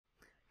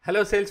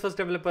Hello Salesforce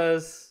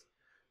developers.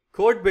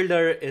 Code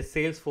Builder is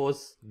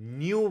Salesforce's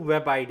new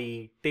web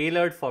IDE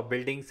tailored for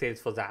building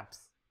Salesforce apps.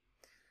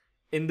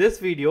 In this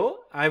video,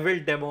 I will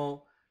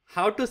demo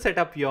how to set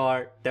up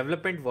your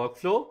development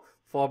workflow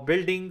for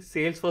building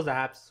Salesforce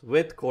apps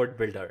with Code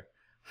Builder.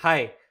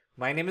 Hi,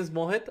 my name is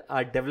Mohith,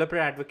 a developer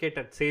advocate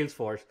at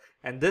Salesforce,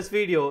 and this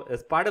video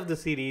is part of the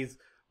series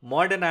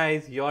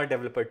Modernize Your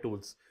Developer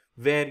Tools,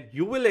 where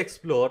you will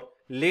explore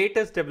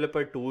latest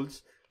developer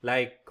tools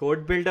like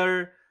Code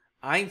Builder,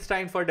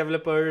 Einstein for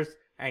developers,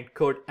 and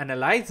Code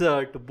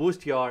Analyzer to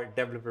boost your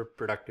developer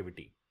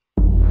productivity.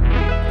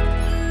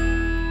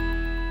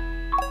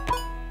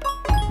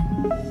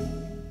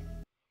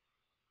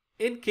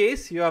 In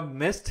case you have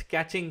missed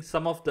catching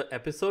some of the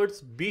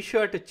episodes, be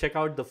sure to check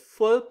out the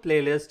full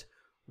playlist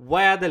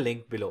via the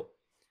link below.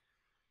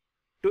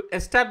 To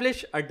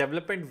establish a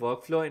development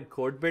workflow in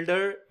Code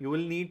Builder, you will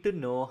need to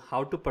know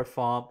how to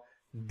perform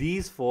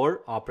these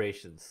 4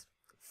 operations.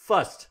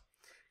 First,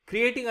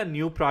 creating a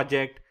new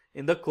project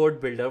in the Code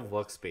Builder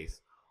workspace,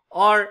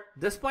 or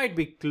this might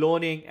be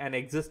cloning an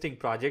existing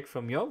project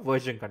from your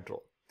version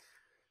control.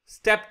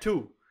 Step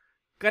 2,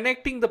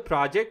 connecting the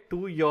project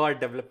to your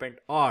development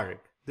org.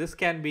 This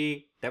can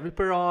be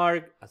developer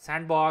org, a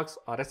sandbox,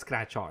 or a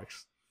scratch org.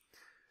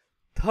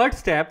 Third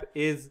step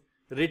is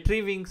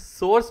retrieving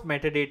source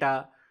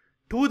metadata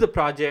to the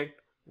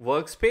project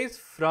workspace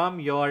from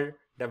your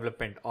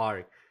development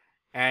org.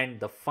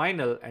 And the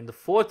final and the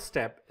fourth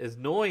step is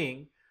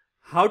knowing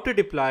how to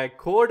deploy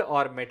code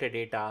or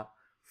metadata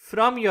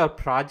from your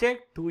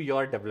project to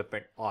your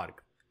development org.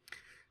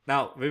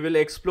 Now, we will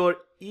explore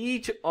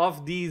each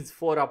of these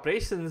 4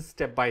 operations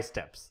step by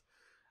steps.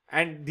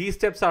 And these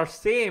steps are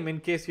same in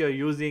case you're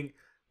using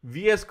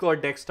VS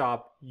Code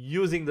Desktop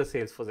using the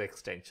Salesforce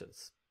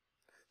Extensions.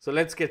 So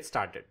let's get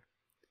started.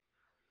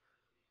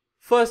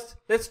 First,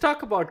 let's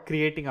talk about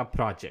creating a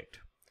project.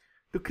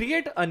 To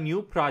create a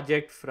new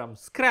project from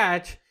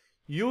scratch,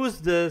 use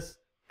this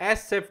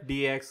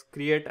sfdx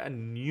create a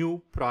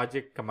new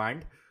project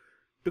command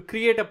to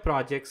create a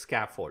project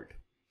scaffold.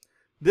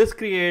 This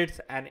creates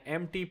an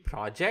empty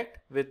project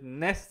with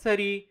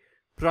necessary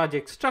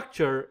project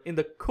structure in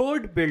the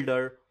Code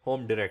Builder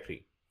home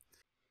directory.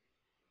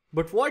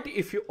 But what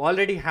if you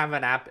already have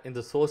an app in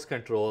the source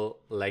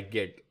control like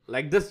Git,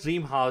 like this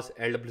Dreamhouse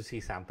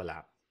LWC sample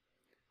app?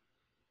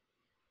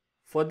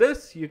 For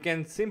this, you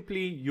can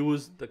simply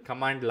use the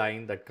command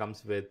line that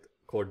comes with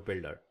Code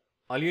Builder.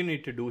 All you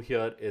need to do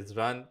here is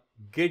run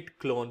git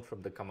clone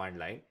from the command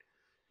line,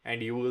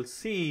 and you will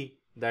see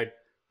that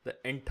the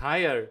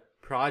entire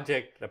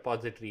project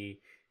repository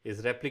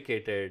is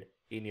replicated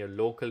in your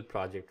local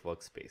project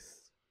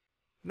workspace.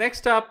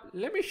 Next up,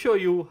 let me show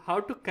you how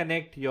to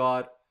connect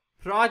your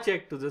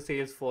project to the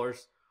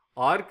Salesforce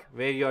org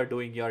where you are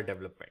doing your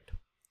development.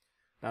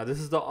 Now, this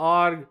is the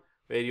org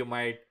where you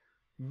might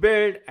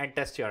build and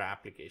test your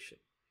application.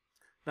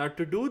 Now,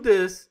 to do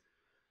this,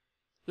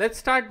 let's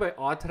start by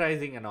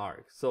authorizing an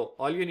org. So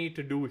all you need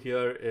to do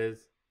here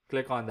is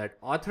click on that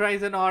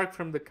authorize an org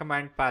from the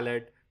command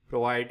palette,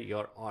 provide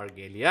your org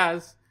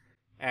alias,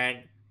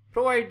 and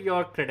provide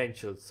your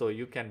credentials so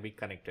you can be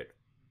connected.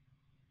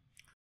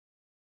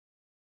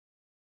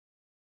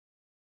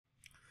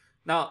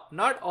 Now,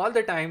 not all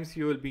the times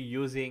you will be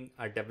using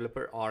a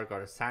developer org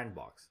or a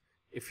sandbox.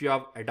 If you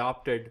have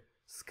adopted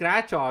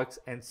scratch orgs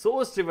and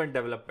source driven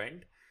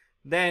development,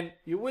 then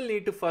you will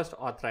need to first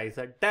authorize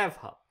a dev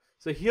hub.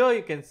 So here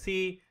you can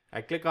see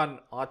I click on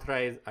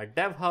authorize a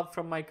dev hub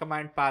from my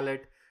command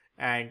palette,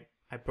 and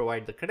I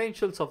provide the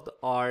credentials of the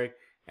org.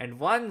 And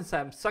once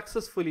I'm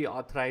successfully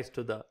authorized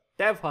to the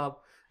dev hub,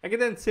 I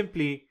can then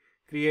simply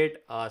create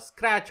a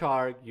scratch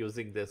org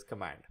using this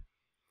command.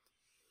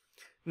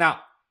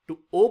 Now, to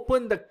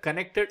open the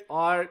connected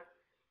org,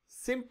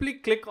 simply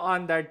click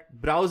on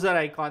that browser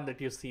icon that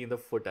you see in the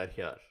footer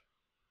here.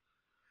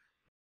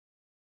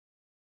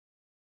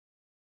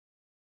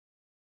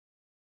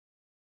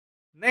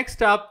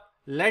 Next up,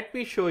 let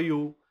me show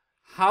you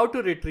how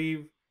to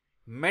retrieve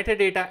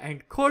metadata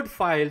and code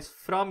files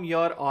from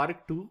your org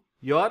to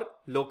your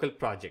local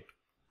project.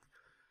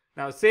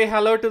 Now say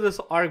hello to this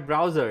org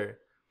browser.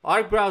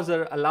 Org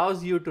browser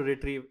allows you to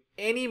retrieve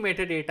any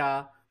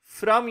metadata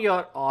from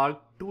your org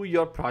to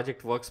your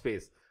project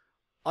workspace.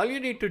 All you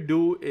need to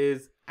do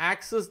is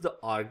access the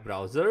org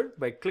browser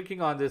by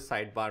clicking on this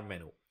sidebar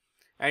menu.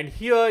 And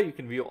here you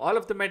can view all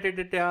of the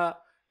metadata,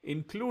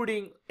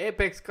 including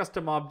Apex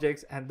custom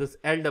objects and this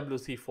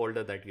LWC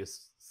folder that you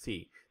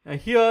see. Now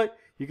here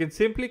you can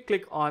simply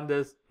click on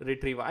this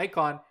retrieve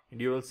icon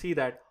and you will see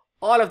that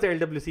all of the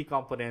LWC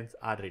components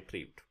are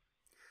retrieved.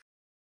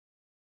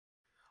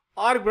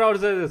 Org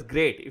browser is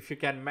great if you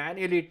can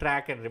manually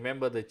track and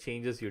remember the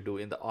changes you do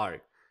in the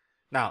org.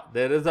 Now,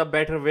 there is a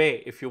better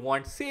way if you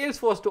want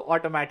Salesforce to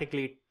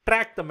automatically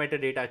track the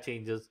metadata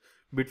changes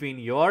between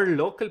your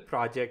local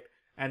project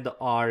and the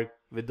org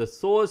with the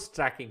source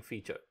tracking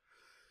feature.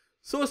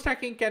 Source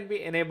tracking can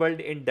be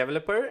enabled in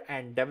Developer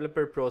and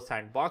Developer Pro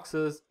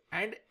sandboxes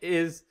and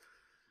is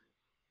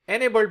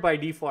enabled by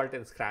default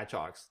in Scratch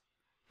orgs.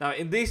 Now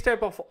in these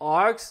type of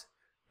orgs,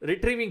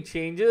 Retrieving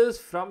changes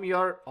from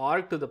your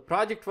org to the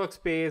project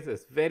workspace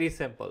is very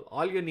simple.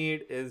 All you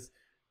need is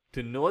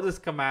to know this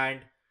command,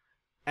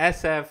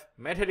 sf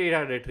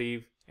metadata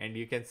retrieve, and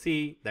you can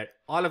see that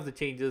all of the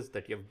changes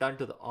that you have done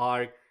to the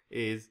org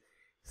is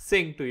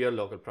synced to your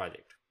local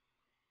project.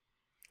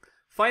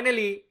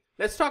 Finally,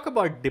 let's talk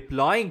about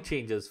deploying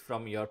changes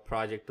from your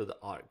project to the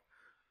org.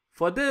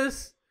 For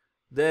this,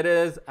 there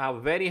is a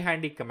very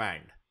handy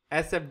command,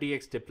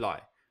 sfdx deploy.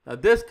 Now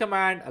this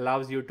command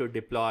allows you to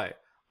deploy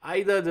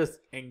either this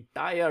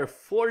entire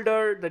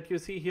folder that you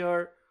see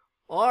here,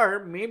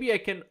 or maybe I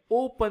can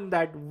open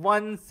that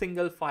one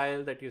single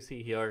file that you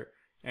see here,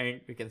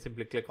 and you can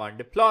simply click on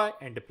deploy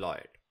and deploy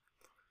it.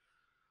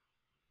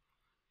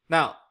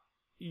 Now,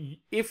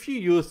 if you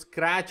use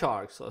scratch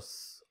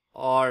orgs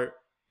or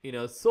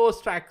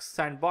source track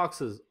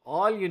sandboxes,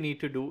 all you need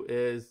to do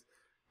is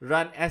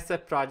run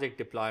sf project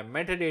deploy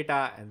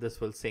metadata, and this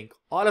will sync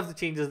all of the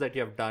changes that you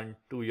have done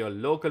to your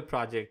local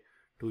project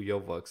to your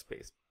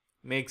workspace.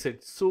 Makes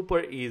it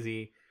super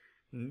easy.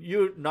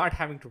 You're not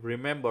having to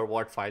remember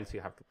what files you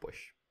have to push.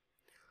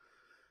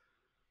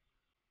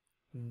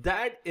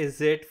 That is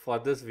it for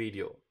this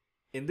video.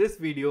 In this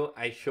video,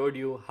 I showed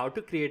you how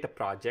to create a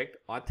project,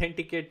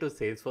 authenticate to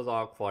Salesforce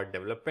org for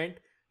development,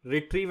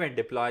 retrieve and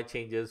deploy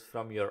changes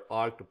from your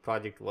org to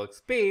project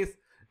workspace,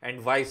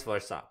 and vice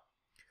versa.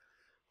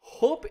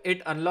 Hope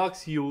it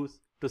unlocks you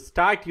to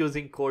start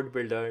using Code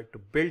Builder to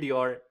build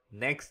your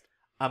next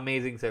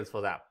amazing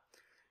Salesforce app.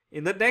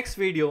 In the next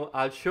video,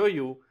 I'll show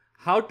you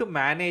how to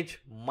manage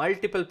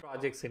multiple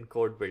projects in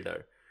Code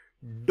Builder.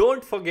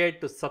 Don't forget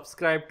to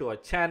subscribe to our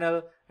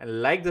channel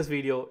and like this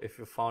video if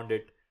you found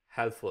it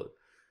helpful.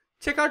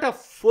 Check out our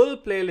full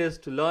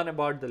playlist to learn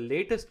about the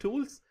latest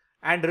tools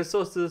and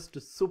resources to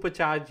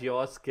supercharge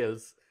your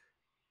skills.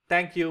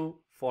 Thank you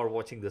for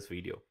watching this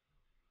video.